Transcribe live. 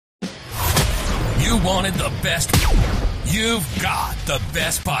You wanted the best. You've got the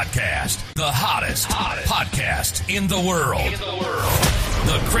best podcast, the hottest podcast in the world.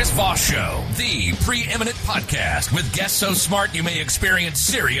 The Chris Voss Show, the preeminent podcast with guests so smart you may experience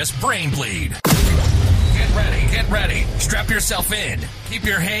serious brain bleed. Get ready. Strap yourself in. Keep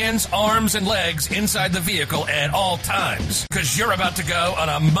your hands, arms, and legs inside the vehicle at all times, because you're about to go on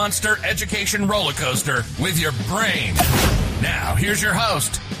a monster education roller coaster with your brain. Now, here's your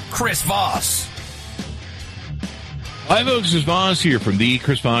host, Chris Voss. Hi, folks. It's Voss here from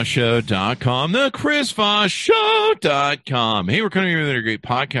thechrisvossshow.com, thechrisvossshow.com. Hey, we're coming here with another great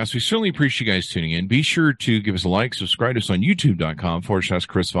podcast. We certainly appreciate you guys tuning in. Be sure to give us a like, subscribe to us on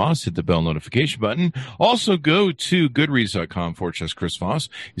youtube.com/Chris Voss. Hit the bell notification button. Also, go to goodreads.com/Chris Voss.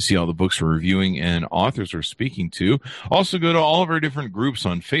 You see all the books we're reviewing and authors we're speaking to. Also, go to all of our different groups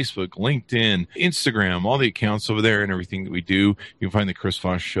on Facebook, LinkedIn, Instagram, all the accounts over there and everything that we do. You can find the Chris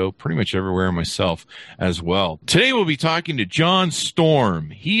Voss Show pretty much everywhere, myself as well. Today, we'll be talking to John Storm.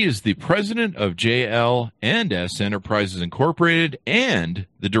 He is the president of JL&S Enterprises Incorporated and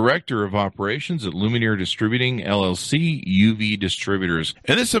the director of operations at Luminaire Distributing LLC UV Distributors.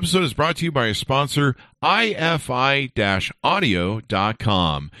 And this episode is brought to you by our sponsor,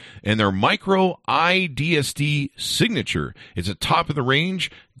 ifi-audio.com, and their micro iDSD signature. It's a top-of-the-range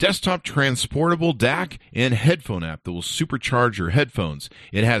desktop transportable DAC and headphone app that will supercharge your headphones.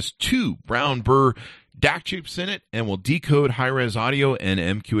 It has 2 brown burr DAC chips in it and will decode high-res audio and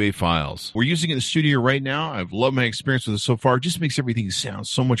MQA files. We're using it in the studio right now. I've loved my experience with it so far. It just makes everything sound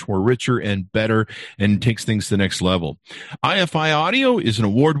so much more richer and better and takes things to the next level. iFi Audio is an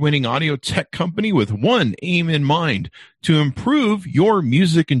award-winning audio tech company with one aim in mind: to improve your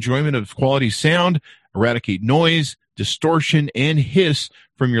music enjoyment of quality sound, eradicate noise, distortion, and hiss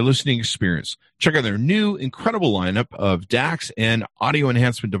from your listening experience. Check out their new incredible lineup of DACs and audio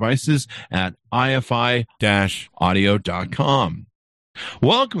enhancement devices at ifi-audio.com.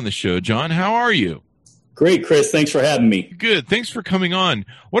 Welcome to the show, John. How are you? Great, Chris. Thanks for having me. Good. Thanks for coming on.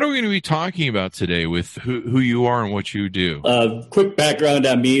 What are we going to be talking about today with who you are and what you do? Quick background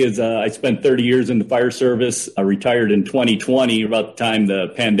on me is I spent 30 years in the fire service. I retired in 2020, about the time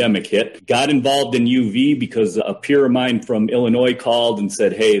the pandemic hit. Got involved in UV because a peer of mine from Illinois called and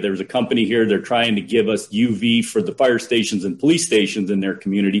said, hey, there's a company here. They're trying to give us UV for the fire stations and police stations in their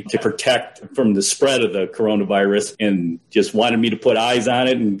community to protect from the spread of the coronavirus, and just wanted me to put eyes on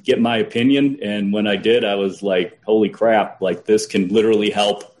it and get my opinion. And when I did, I was like, holy crap, like this can literally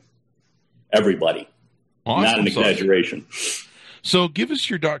help everybody. Awesome. Not an exaggeration. So give us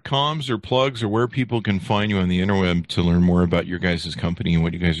your .coms or plugs or where people can find you on the interweb to learn more about your guys' company and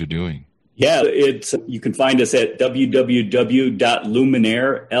what you guys are doing. Yeah, you can find us at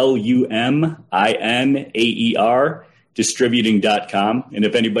www.luminaire, Luminaer, distributing.com. And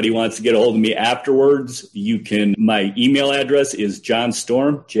if anybody wants to get a hold of me afterwards, my email address is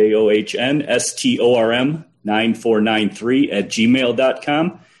johnstorm, JOHNSTORM 9493 at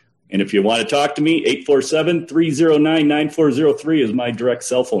gmail.com. And if you want to talk to me, 847-309-9403 is my direct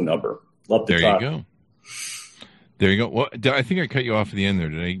cell phone number. Love to talk. There you go. Well, I think I cut you off at the end there.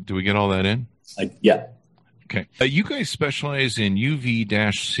 Did we get all that in? Yeah. Okay. You guys specialize in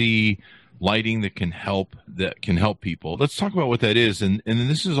UV-C lighting that can help people. Let's talk about what that is. And then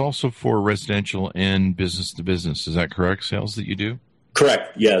this is also for residential and business to business. Is that correct? Sales that you do?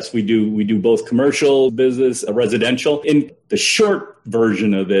 Correct. Yes, we do both commercial, business, residential. And the short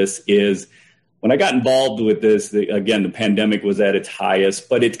version of this is when I got involved with this, the pandemic was at its highest,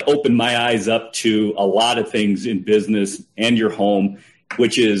 but it opened my eyes up to a lot of things in business and your home,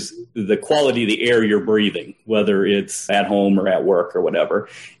 which is the quality of the air you're breathing, whether it's at home or at work or whatever.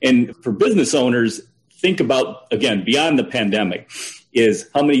 And for business owners, think about, again, beyond the pandemic, is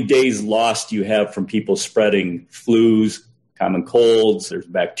how many days lost you have from people spreading flus, common colds, there's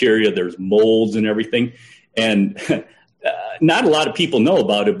bacteria, there's molds and everything. And not a lot of people know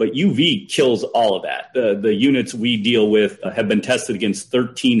about it, but UV kills all of that. The units we deal with have been tested against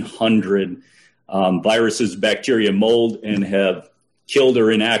 1,300 viruses, bacteria, mold, and have killed or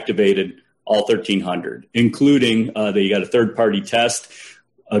inactivated all 1,300, including they got a third-party test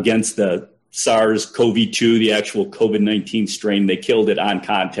against the SARS-CoV-2, the actual COVID-19 strain. They killed it on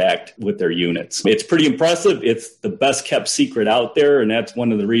contact with their units. It's pretty impressive. It's the best kept secret out there, and that's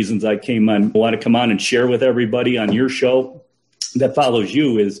one of the reasons I want to come on and share with everybody on your show that follows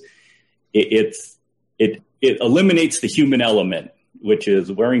you. Is it eliminates the human element, which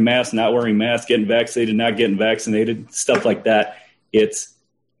is wearing masks, not wearing masks, getting vaccinated, not getting vaccinated, stuff like that. It's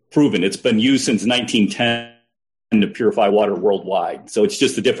proven. It's been used since 1910. to purify water worldwide. So it's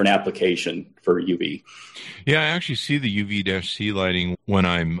just a different application for UV. Yeah, I actually see the UV-C lighting when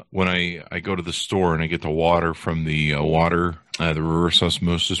I go to the store and I get the water from the the reverse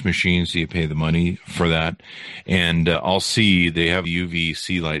osmosis machines. So you pay the money for that, and I'll see they have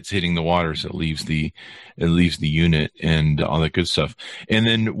UV-C lights hitting the water, so it leaves the unit and all that good stuff. And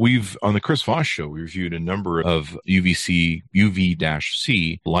then on the Chris Voss Show, we reviewed a number of UV-C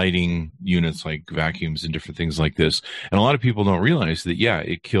lighting units like vacuums and different things like this. And a lot of people don't realize that,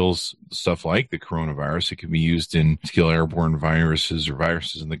 it kills stuff like the coronavirus. It can be used to kill airborne viruses or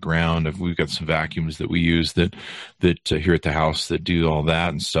viruses in the ground. We've got some vacuums that we use that here at the house that do all that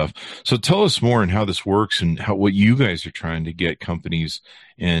and stuff. So tell us more on how this works and what you guys are trying to get companies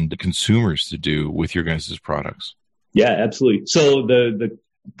and consumers to do with your guys' products. Yeah, absolutely. So the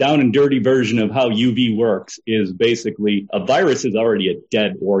down and dirty version of how UV works is basically a virus is already a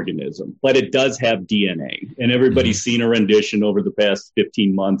dead organism, but it does have DNA. And everybody's seen a rendition over the past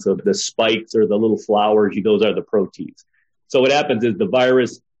 15 months of the spikes or the little flowers. Those are the proteins. So what happens is the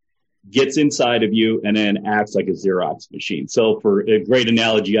virus gets inside of you and then acts like a Xerox machine. So for a great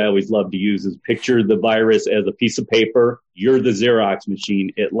analogy I always love to use is picture the virus as a piece of paper. You're the Xerox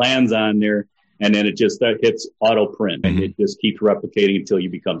machine. It lands on there. And then it just hits auto print and it just keeps replicating until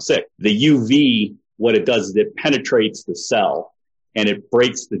you become sick. The UV, what it does is it penetrates the cell and it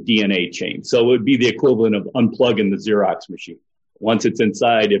breaks the DNA chain. So it would be the equivalent of unplugging the Xerox machine. Once it's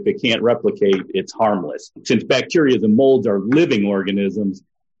inside, if it can't replicate, it's harmless. Since bacteria and molds are living organisms,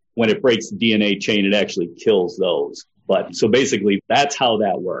 when it breaks the DNA chain, it actually kills those. But so basically, that's how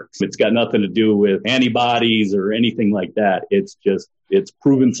that works. It's got nothing to do with antibodies or anything like that. It's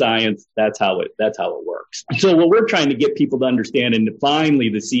proven science. That's how it works. So what we're trying to get people to understand, and finally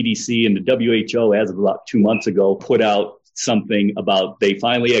the CDC and the WHO, as of about 2 months ago, put out something about, they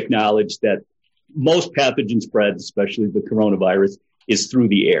finally acknowledged that most pathogen spreads, especially the coronavirus, is through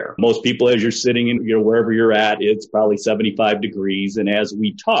the air. Most people, as you're sitting in, wherever you're at, it's probably 75 degrees. And as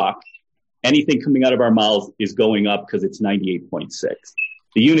we talk, anything coming out of our mouth is going up because it's 98.6.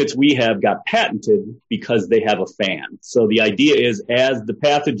 The units we have got patented because they have a fan. So the idea is, as the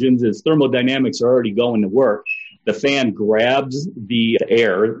pathogens, as thermodynamics are already going to work, the fan grabs the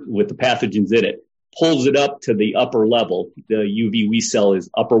air with the pathogens in it, pulls it up to the upper level. The UV we sell is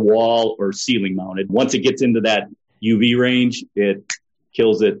upper wall or ceiling mounted. Once it gets into that UV range, it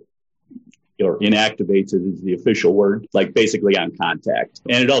kills it, or inactivates it is the official word, like basically on contact.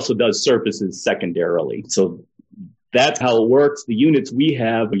 And it also does surfaces secondarily. So that's how it works. The units we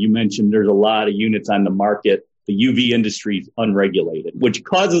have, you mentioned there's a lot of units on the market. The UV industry is unregulated, which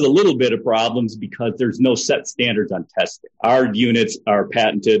causes a little bit of problems because there's no set standards on testing. Our units are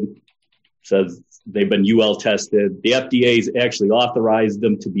patented, says they've been UL tested. The FDA's actually authorized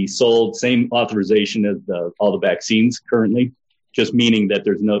them to be sold, same authorization as all the vaccines currently, just meaning that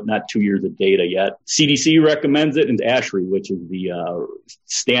there's not 2 years of data yet. CDC recommends it, and ASHRAE, which is the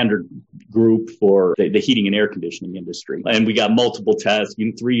standard group for the heating and air conditioning industry. And we got multiple tests,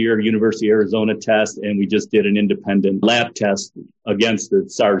 3-year University of Arizona test, and we just did an independent lab test against the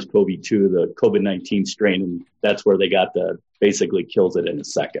SARS-CoV-2, the COVID-19 strain, and that's where they got basically kills it in a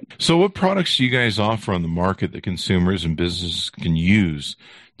second. So what products do you guys offer on the market that consumers and businesses can use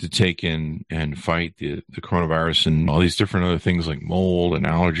to take in and fight the coronavirus and all these different other things like mold and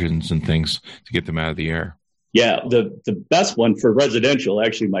allergens and things to get them out of the air? Yeah, the best one for residential,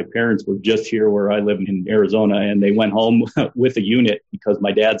 actually, my parents were just here where I live in Arizona, and they went home with a unit because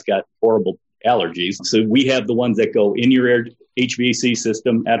my dad's got horrible allergies. So we have the ones that go in your air HVAC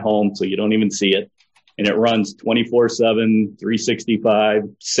system at home so you don't even see it. And it runs 24/7, 365,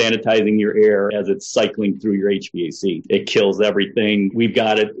 sanitizing your air as it's cycling through your HVAC. It kills everything. We've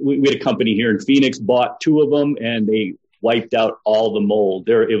got it. We had a company here in Phoenix bought 2 of them, and they wiped out all the mold.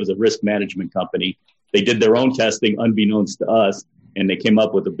 It was a risk management company. They did their own testing unbeknownst to us, and they came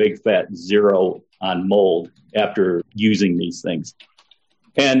up with a big fat 0 on mold after using these things.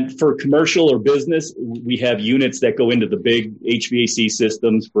 And for commercial or business, we have units that go into the big HVAC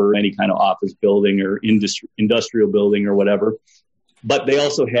systems for any kind of office building or industrial building or whatever. But they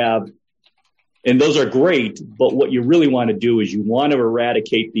also have, and those are great, but what you really want to do is you want to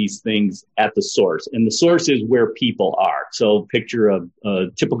eradicate these things at the source. And the source is where people are. So picture a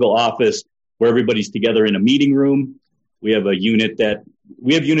typical office where everybody's together in a meeting room. We have units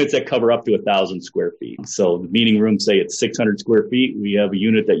that cover up to 1,000 square feet. So the meeting room, say it's 600 square feet. We have a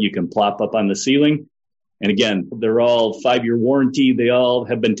unit that you can plop up on the ceiling. And again, they're all 5-year warranty. They all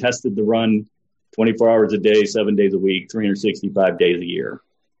have been tested to run 24 hours a day, 7 days a week, 365 days a year.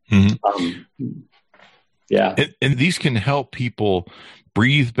 Mm-hmm. Yeah. And these can help people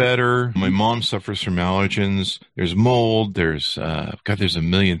breathe better. My mom suffers from allergens. There's mold. There's there's a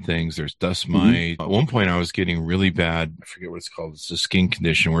million things. There's dust mite. At one point I was getting really bad, I forget what it's called. It's a skin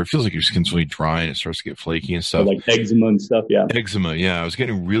condition where it feels like your skin's really dry and it starts to get flaky and stuff. So like eczema and stuff, yeah. Eczema, yeah. I was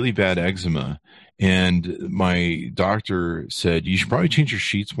getting really bad eczema. And my doctor said, you should probably change your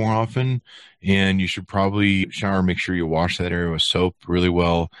sheets more often. And you should probably shower, make sure you wash that area with soap really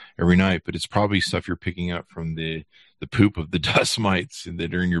well every night. But it's probably stuff you're picking up from the poop of the dust mites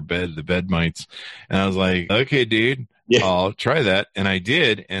that are in your bed, the bed mites. And I was like, okay, dude, I'll try that. And I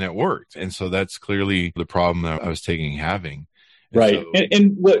did, and it worked. And so that's clearly the problem that I was having. Right.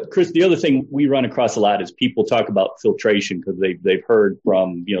 And what, Chris, the other thing we run across a lot is people talk about filtration because they've heard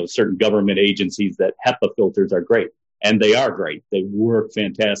from, certain government agencies that HEPA filters are great. And they are great. They work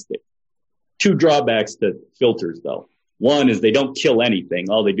fantastic. Two drawbacks to filters, though. One is they don't kill anything.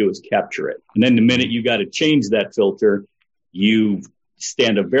 All they do is capture it. And then the minute you got to change that filter, you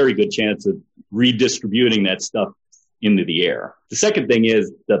stand a very good chance of redistributing that stuff into the air. The second thing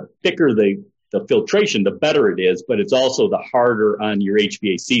is the thicker the filtration, the better it is, but it's also the harder on your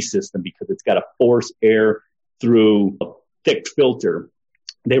HVAC system because it's got to force air through a thick filter.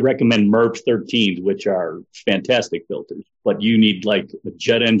 They recommend MERV 13s, which are fantastic filters, but you need like a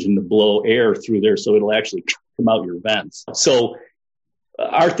jet engine to blow air through there so it'll actually come out your vents. So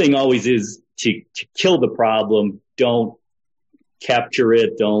our thing always is to kill the problem. Don't capture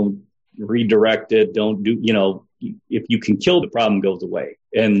it. Don't redirect it. Don't do, if you can kill the problem, it goes away.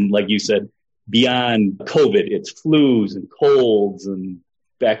 And like you said, beyond COVID, it's flus and colds and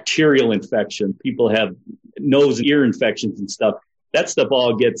bacterial infection. People have nose and ear infections and stuff. That stuff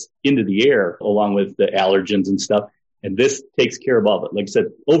all gets into the air along with the allergens and stuff. And this takes care of all of it. Like I said,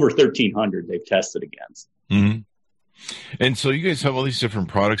 over 1,300 they've tested against. Mm-hmm. And so you guys have all these different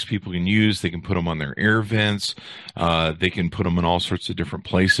products people can use. They can put them on their air vents. They can put them in all sorts of different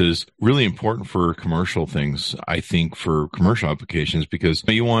places. Really important for commercial things, I think, for commercial applications, because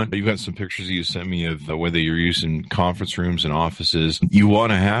you've got some pictures you sent me of whether you're using conference rooms and offices. You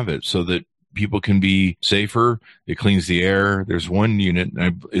want to have it so that people can be safer. It cleans the air. There's one unit.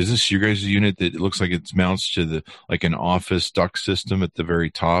 Is this your guys' unit that it looks like it mounts to like an office duct system at the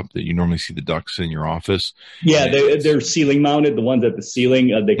very top that you normally see the ducts in your office? Yeah, they're ceiling mounted. The ones at the ceiling,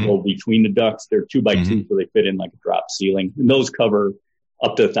 they go between the ducts. They're 2x2, so they fit in like a drop ceiling. And those cover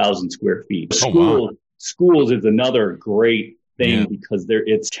up to 1,000 square feet. Schools is another great thing because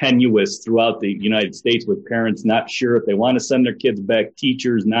it's tenuous throughout the United States with parents not sure if they want to send their kids back,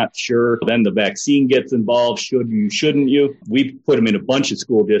 teachers not sure. Then the vaccine gets involved. Should you, shouldn't you? We've put them in a bunch of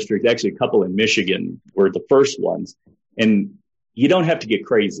school districts. Actually, a couple in Michigan were the first ones. And you don't have to get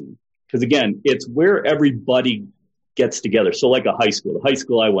crazy because, again, it's where everybody gets together. So like the high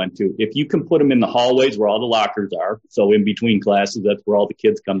school I went to, if you can put them in the hallways where all the lockers are, so in between classes, that's where all the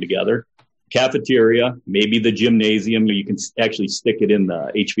kids come together. Cafeteria, maybe the gymnasium, you can actually stick it in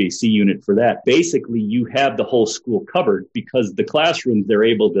the HVAC unit for that. Basically, you have the whole school covered because the classrooms, they're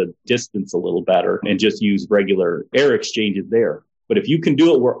able to distance a little better and just use regular air exchanges there. But if you can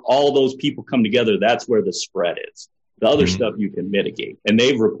do it where all those people come together, that's where the spread is. The other stuff you can mitigate. And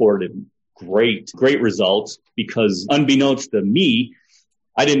they've reported great results because unbeknownst to me,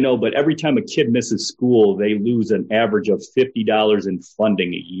 I didn't know, but every time a kid misses school, they lose an average of $50 in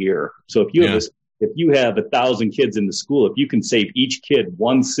funding a year. So if you have 1,000 kids in the school, if you can save each kid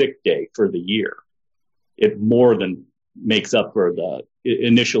one sick day for the year, it more than makes up for the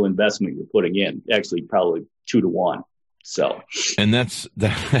initial investment you're putting in. Actually, probably 2 to 1. So, and that's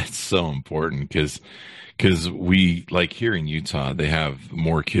so important because we, like here in Utah, they have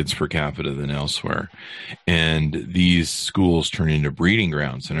more kids per capita than elsewhere. And these schools turn into breeding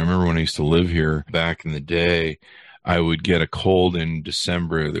grounds. And I remember when I used to live here back in the day, I would get a cold in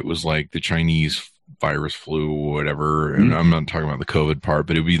December that was like the Chinese virus, flu, whatever. And I'm not talking about the COVID part,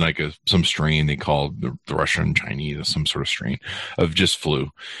 but it would be like some strain they called the Russian Chinese, some sort of strain of just flu.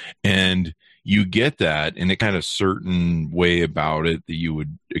 And you get that in a kind of certain way about it that you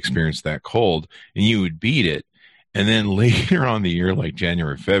would experience that cold and you would beat it. And then later on the year, like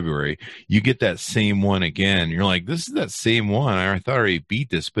January, February, you get that same one again. You're like, this is that same one. I thought I already beat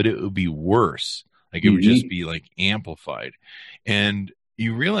this, but it would be worse. Like it would just be like amplified. And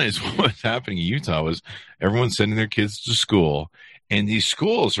you realize what's happening in Utah was everyone's sending their kids to school. And these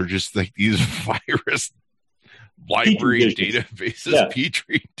schools are just like these virus library databases,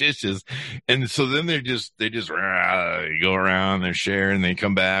 Petri dishes. And so then they just go around, they're sharing, they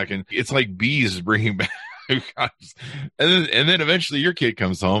come back, and it's like bees bringing back. and then eventually your kid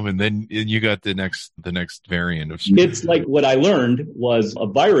comes home, and then you got the next variant of. It's like what I learned was a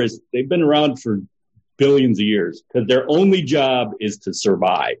virus. They've been around for billions of years, because their only job is to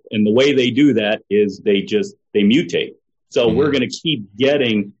survive. And the way they do that is they mutate. So we're going to keep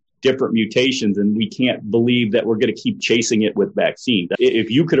getting different mutations, and we can't believe that we're going to keep chasing it with vaccines. If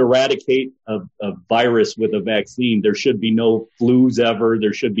you could eradicate a virus with a vaccine, there should be no flus ever.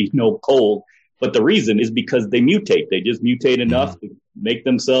 There should be no cold. But the reason is because they mutate. They just mutate enough to make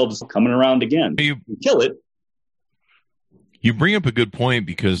themselves coming around again. You kill it. You bring up a good point,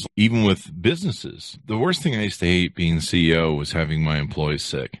 because even with businesses, the worst thing I used to hate being CEO was having my employees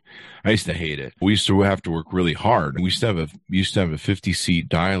sick. I used to hate it. We used to have to work really hard. We used to have a 50-seat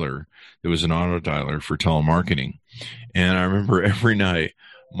dialer that was an auto dialer for telemarketing. And I remember every night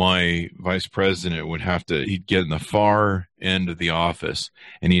my vice president he'd get in the far end of the office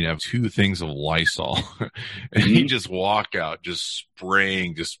and he'd have 2 things of Lysol and he'd just walk out, just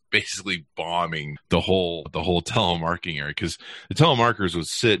spraying, just basically bombing the whole telemarketing area, because the telemarketers would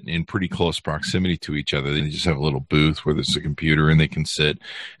sit in pretty close proximity to each other. They just have a little booth where there's a computer and they can sit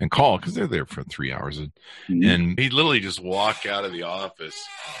and call, because they're there for 3 hours. And he'd literally just walk out of the office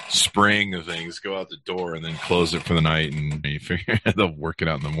spraying the things, go out the door, and then close it for the night, and you figure they'll work it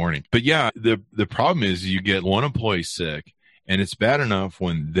out in the morning. But yeah, the problem is you get one employee sick, and it's bad enough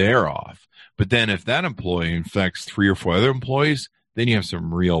when they're off. But then if that employee infects 3 or 4 other employees, then you have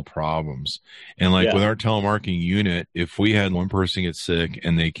some real problems. And with our telemarketing unit, if we had one person get sick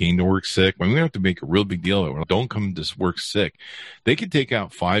and they came to work sick, we don't have to make a real big deal of it. Don't come to work sick. They could take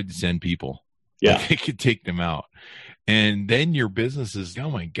out 5 to 10 people. Yeah. They could take them out. And then your business is,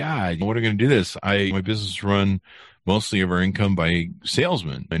 oh my God, what are we going to do this? My business run mostly of our income by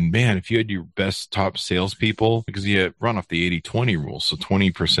salesmen. And man, if you had your best top salespeople, because you run off the 80-20 rule, so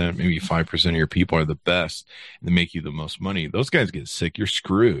 20%, maybe 5% of your people are the best and they make you the most money. Those guys get sick, you're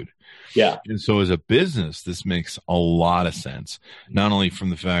screwed. Yeah. And so as a business, this makes a lot of sense, not only from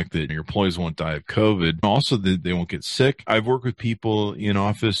the fact that your employees won't die of COVID, also that they won't get sick. I've worked with people in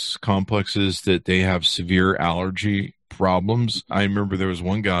office complexes that they have severe allergy problems. I remember there was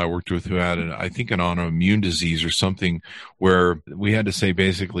one guy I worked with who had, I think, an autoimmune disease or something, where we had to say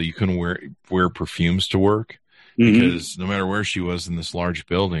basically you couldn't wear perfumes to work. Because no matter where she was in this large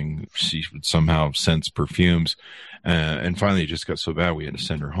building, she would somehow sense perfumes. And finally, it just got so bad we had to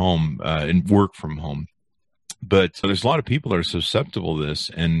send her home and work from home. But there's a lot of people that are susceptible to this.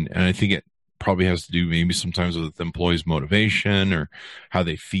 And I think it probably has to do maybe sometimes with the employees' motivation or how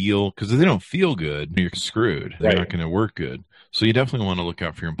they feel. Because if they don't feel good, you're screwed. They're not going to work good. So you definitely want to look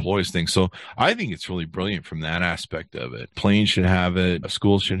out for your employees' things. So I think it's really brilliant from that aspect of it. Planes should have it.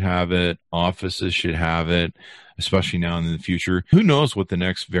 Schools should have it. Offices should have it, especially now and in the future. Who knows what the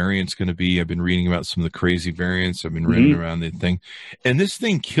next variant's going to be? I've been reading about some of the crazy variants. I've been running around the thing. And this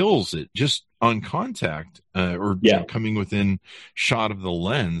thing kills it just on contact or coming within shot of the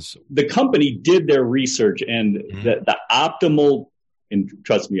lens. The company did their research, and the optimal, and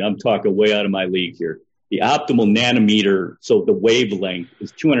trust me, I'm talking way out of my league here. The optimal nanometer, so the wavelength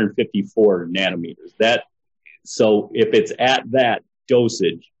is 254 nanometers. So if it's at that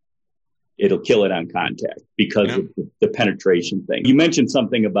dosage, it'll kill it on contact because of the penetration thing. You mentioned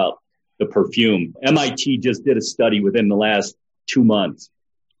something about the perfume. MIT just did a study within the last 2 months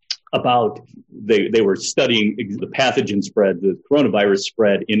about they were studying the pathogen spread, the coronavirus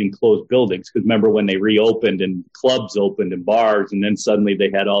spread in enclosed buildings. Because remember when they reopened and clubs opened and bars, and then suddenly they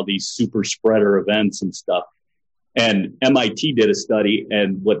had all these super spreader events and stuff. And MIT did a study,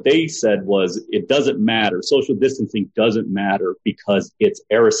 and what they said was it doesn't matter. Social distancing doesn't matter because it's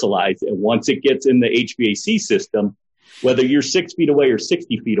aerosolized. And once it gets in the HVAC system, whether you're 6 feet away or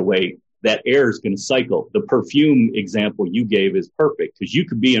 60 feet away, that air is going to cycle. The perfume example you gave is perfect, because you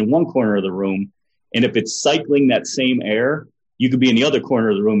could be in one corner of the room, and if it's cycling that same air, you could be in the other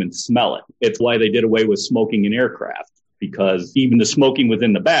corner of the room and smell it. It's why they did away with smoking in aircraft, because even the smoking was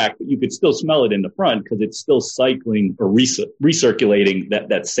in the back, but you could still smell it in the front because it's still cycling or recirculating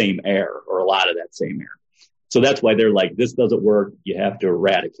that same air, or a lot of that same air. So that's why they're like, this doesn't work. You have to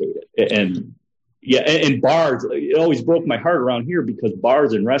eradicate it. And bars, it always broke my heart around here, because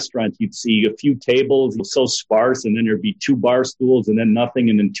bars and restaurants, you'd see a few tables so sparse, and then there'd be 2 bar stools and then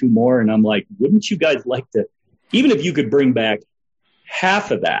nothing and then 2 more. And I'm like, wouldn't you guys like to, even if you could bring back half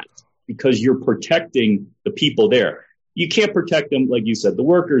of that, because you're protecting the people there. You can't protect them, like you said, the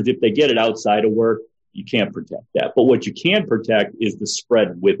workers, if they get it outside of work, you can't protect that. But what you can protect is the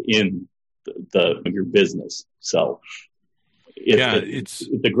spread within your business. So it's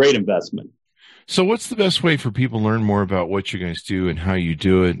a great investment. So what's the best way for people to learn more about what you guys do and how you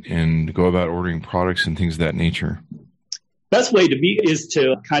do it, and go about ordering products and things of that nature? Best way is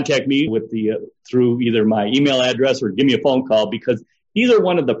to contact me through either my email address or give me a phone call, because these are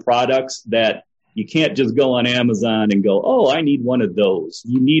one of the products that You can't just go on Amazon and go, oh, I need one of those.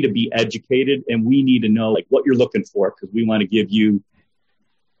 You need to be educated, and we need to know like what you're looking for, because we want to give you.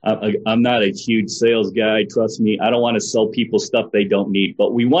 I'm not a huge sales guy. Trust me. I don't want to sell people stuff they don't need,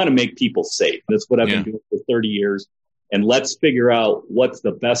 but we want to make people safe. That's what I've been doing for 30 years. And let's figure out what's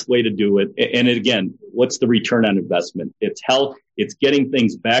the best way to do it. And again, what's the return on investment? It's health. It's getting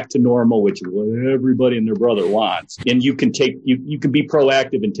things back to normal, which is what everybody and their brother wants. And you can you can be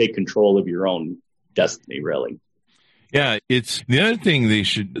proactive and take control of your own destiny, really. Yeah, it's the other thing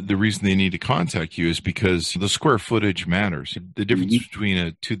the reason they need to contact you is because the square footage matters. The difference between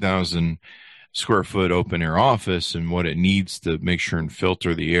a 2,000 square foot open air office and what it needs to make sure and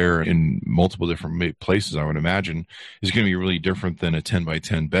filter the air in multiple different places, I would imagine, is going to be really different than a 10 by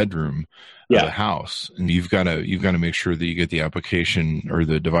 10 bedroom of a house. And you've got to make sure that you get the application or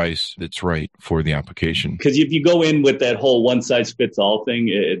the device that's right for the application. Because if you go in with that whole one size fits all thing,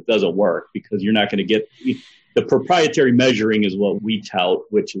 it doesn't work, because you're not going to get the proprietary measuring is what we tout,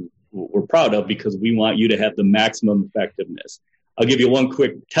 which is what we're proud of, because we want you to have the maximum effectiveness. I'll give you one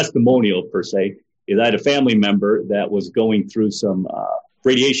quick testimonial, per se, is I had a family member that was going through some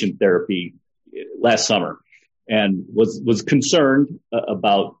radiation therapy last summer and was concerned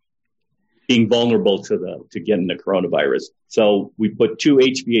about being vulnerable to getting the coronavirus. So we put 2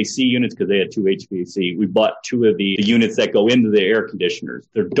 HVAC units, because they had 2 HVAC. We bought 2 of the units that go into the air conditioners.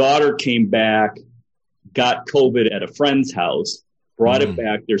 Their daughter came back, got COVID at a friend's house, brought it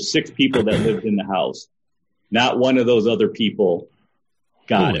back. There's 6 people that lived in the house. Not one of those other people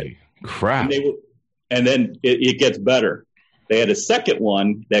got it. Crap. And then it gets better. They had a second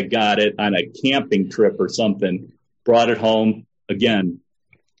one that got it on a camping trip or something, brought it home. Again,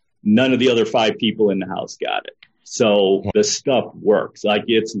 none of the other 5 people in the house got it. So the stuff works. Like,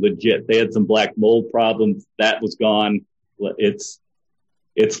 it's legit. They had some black mold problems. That was gone. It's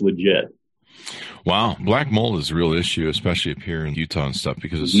legit. Wow. Black mold is a real issue, especially up here in Utah and stuff,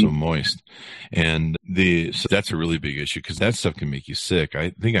 because it's so moist. And so that's a really big issue, because that stuff can make you sick.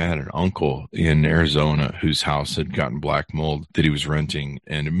 I think I had an uncle in Arizona whose house had gotten black mold that he was renting,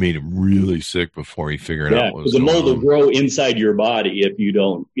 and it made him really sick before he figured out what was going on. The mold will grow inside your body if you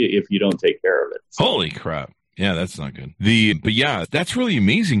don't take care of it. So. Holy crap. Yeah, that's not good. But yeah, that's really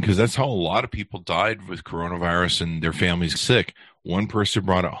amazing, because that's how a lot of people died with coronavirus and their families sick. One person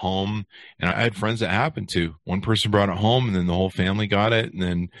brought it home, and I had friends that happened to. One person brought it home, and then the whole family got it. And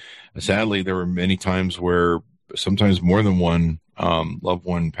then sadly, there were many times where sometimes more than one loved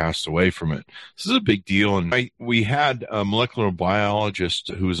one passed away from it. This is a big deal. And we had a molecular biologist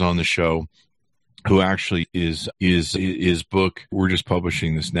who was on the show, who actually is his book. We're just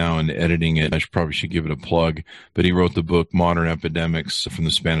publishing this now and editing it. I probably should give it a plug, but he wrote the book Modern Epidemics, from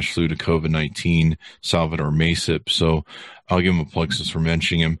the Spanish flu to COVID-19, Salvador Masip. So I'll give him a plug since we're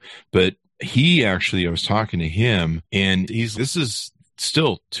mentioning him. But I was talking to him, and this is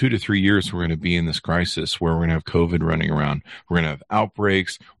still 2 to 3 years we're going to be in this crisis where we're going to have COVID running around. We're going to have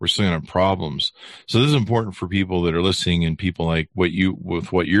outbreaks. We're still going to have problems. So this is important for people that are listening, and people like what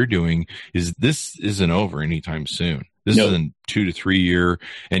you're doing, is this isn't over anytime soon. This is a 2 to 3 year.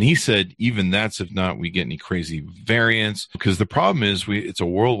 And he said, even that's if not, we get any crazy variants, because the problem is it's a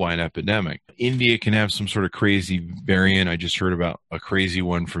worldwide epidemic. India can have some sort of crazy variant. I just heard about a crazy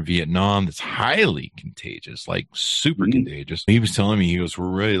one from Vietnam that's highly contagious, like super contagious. He was telling me, he goes, we're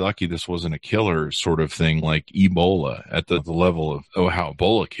really lucky this wasn't a killer sort of thing like Ebola, at the level of how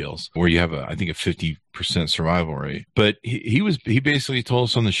Ebola kills, where you have I think a 50% survival rate. But he basically told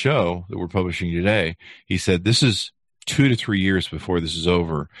us on the show that we're publishing today, he said, this is 2 to 3 years before this is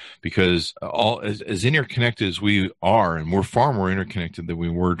over, because as interconnected as we are, and we're far more interconnected than we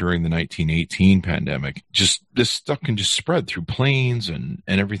were during the 1918 pandemic, just this stuff can just spread through planes and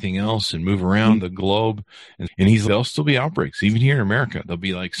everything else and move around the globe. And there'll still be outbreaks, even here in America. There'll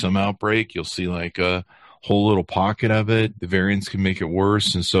be like some outbreak. You'll see like a whole little pocket of it. The variants can make it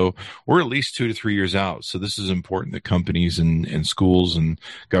worse. And so we're at least 2 to 3 years out. So this is important that companies and schools and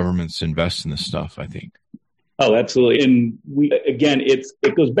governments invest in this stuff, I think. Oh, absolutely. And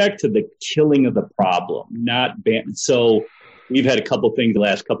it goes back to the killing of the problem, not ban. So we've had a couple of things the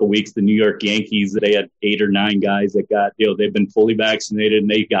last couple of weeks. The New York Yankees, they had 8 or 9 guys that got, they've been fully vaccinated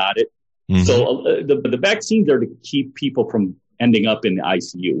and they got it. Mm-hmm. So the vaccines are to keep people from ending up in the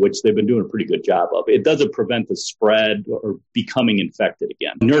ICU, which they've been doing a pretty good job of. It doesn't prevent the spread or becoming infected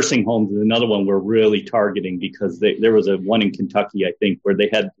again. Nursing homes is another one we're really targeting, because there was one in Kentucky, I think, where they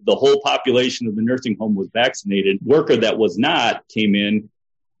had the whole population of the nursing home was vaccinated. Worker that was not came in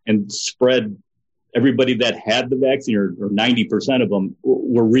and spread. Everybody that had the vaccine, or 90% of them,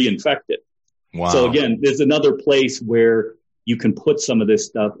 were reinfected. Wow. So again, there's another place where you can put some of this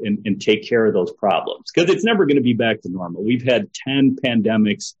stuff and take care of those problems, because it's never going to be back to normal. We've had 10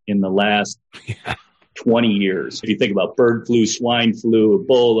 pandemics in the last 20 years. If you think about bird flu, swine flu,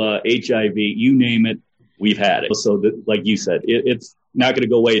 Ebola, HIV, you name it, we've had it. So like you said, it's not going to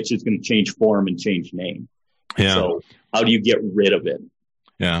go away. It's just going to change form and change name. Yeah. So how do you get rid of it?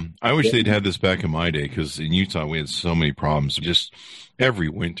 Yeah. I wish they'd had this back in my day, because in Utah, we had so many problems. Just every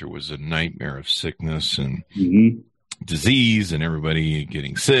winter was a nightmare of sickness and disease, and everybody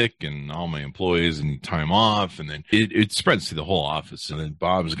getting sick, and all my employees need time off. And then it spreads to the whole office. And then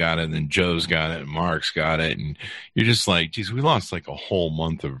Bob's got it, and then Joe's got it, and Mark's got it. And you're just like, geez, we lost like a whole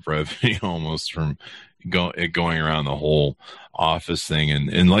month of revenue almost from going around the whole office thing.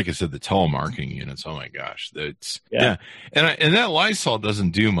 And like I said, the telemarketing units, oh my gosh, that's And that Lysol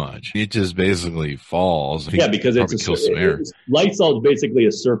doesn't do much. It just basically falls. Because kills some air. Lysol is basically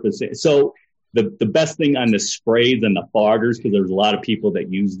a surface. So the best thing on the sprays and the foggers, because there's a lot of people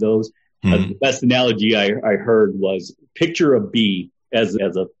that use those. The best analogy I heard was, picture a bee as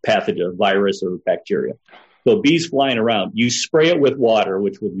a pathogen, a virus or bacteria. So a bee's flying around. You spray it with water,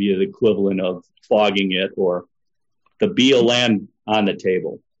 which would be the equivalent of fogging it, or the bee will land on the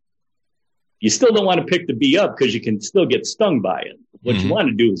table. You still don't want to pick the bee up, because you can still get stung by it. What you want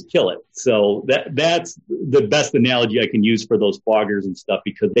to do is kill it. So that's the best analogy I can use for those foggers and stuff,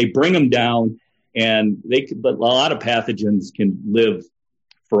 because they bring them down, and but a lot of pathogens can live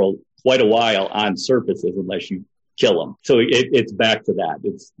for quite a while on surfaces unless you kill them. So it's back to that.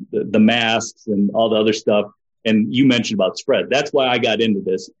 It's the masks and all the other stuff. And you mentioned about spread. That's why I got into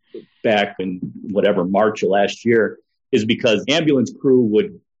this back in March of last year, is because ambulance crew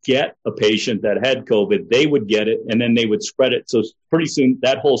would get a patient that had COVID, they would get it, and then they would spread it. So pretty soon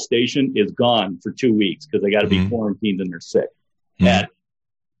that whole station is gone for 2 weeks, because they got to be quarantined and they're sick.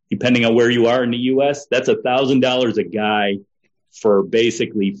 Depending on where you are in the U.S., that's $1,000 a guy for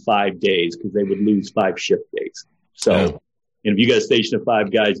basically 5 days, because they would lose 5 shift days. So if you got a station of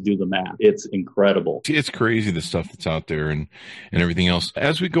 5 guys, do the math. It's incredible. It's crazy, the stuff that's out there and everything else.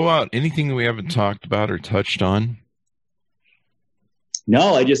 As we go out, anything that we haven't talked about or touched on?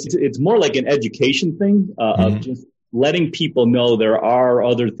 No, it's more like an education thing of just letting people know there are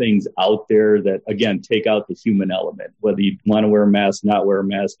other things out there that, again, take out the human element, whether you want to wear a mask, not wear a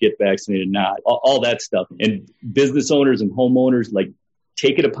mask, get vaccinated, not, all that stuff. And business owners and homeowners, like,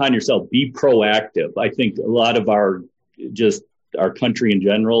 take it upon yourself. Be proactive. I think a lot of our country in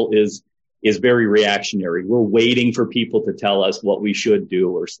general is very reactionary. We're waiting for people to tell us what we should do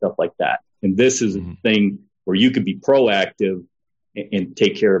or stuff like that. And this is a thing where you could be proactive and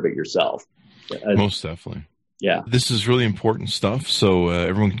take care of it yourself. Most definitely. Yeah. This is really important stuff. So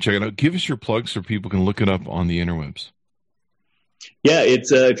everyone can check it out. Give us your plugs so people can look it up on the interwebs. Yeah,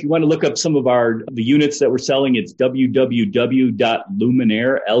 it's if you want to look up some of the units that we're selling, it's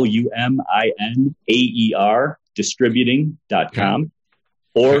www.luminaire, LUMINAER, distributing.com.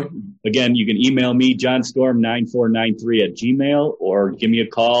 Or, again, you can email me, johnstorm9493@gmail, or give me a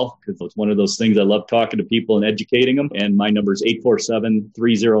call, because it's one of those things. I love talking to people and educating them. And my number is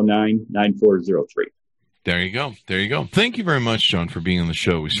 847-309-9403. There you go. Thank you very much, John, for being on the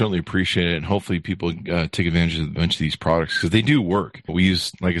show. We certainly appreciate it. And hopefully people take advantage of a bunch of these products, because they do work. We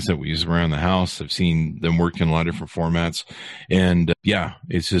use them around the house. I've seen them work in a lot of different formats. And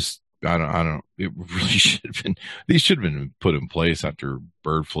it's just, I don't, it really these should have been put in place after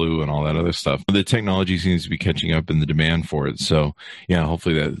bird flu and all that other stuff. The technology seems to be catching up in the demand for it. So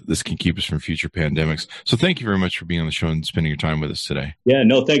hopefully this can keep us from future pandemics. So thank you very much for being on the show and spending your time with us today. Yeah,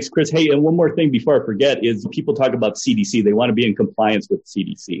 no, thanks, Chris. Hey, and one more thing before I forget is people talk about CDC. They want to be in compliance with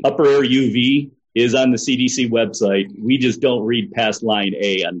CDC. Upper air UV is on the CDC website. We just don't read past line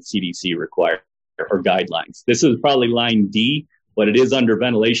A on CDC required or guidelines. This is probably line D, but it is under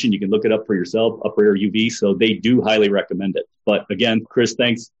ventilation. You can look it up for yourself, upper air UV. So they do highly recommend it. But again, Chris,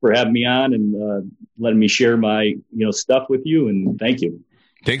 thanks for having me on and letting me share my stuff with you. And thank you.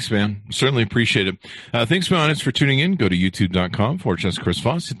 Thanks, man. Certainly appreciate it. Thanks, my audience, for tuning in. Go to youtube.com/Chris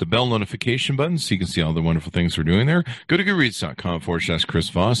Voss. Hit the bell notification button so you can see all the wonderful things we're doing there. Go to goodreads.com/Chris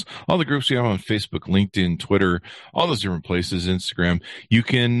Voss. All the groups we have on Facebook, LinkedIn, Twitter, all those different places, Instagram, you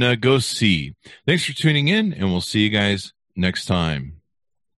can go see. Thanks for tuning in, and we'll see you guys next time.